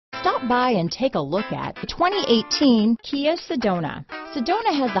Stop by and take a look at the 2018 Kia Sedona.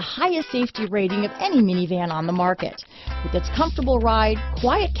 Sedona has the highest safety rating of any minivan on the market. With its comfortable ride,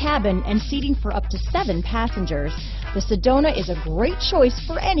 quiet cabin, and seating for up to 7 passengers, the Sedona is a great choice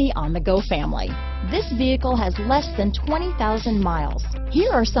for any on-the-go family. This vehicle has less than 20,000 miles.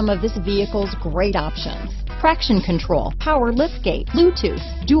 Here are some of this vehicle's great options: traction control, power liftgate, Bluetooth,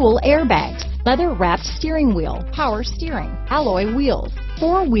 dual airbags, leather-wrapped steering wheel, power steering, alloy wheels,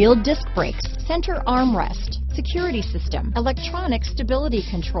 4-wheel disc brakes, center armrest, security system, electronic stability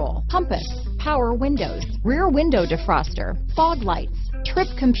control, compass, power windows, rear window defroster, fog lights, trip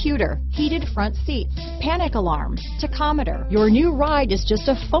computer, heated front seats, panic alarm, tachometer. Your new ride is just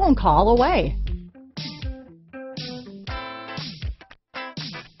a phone call away.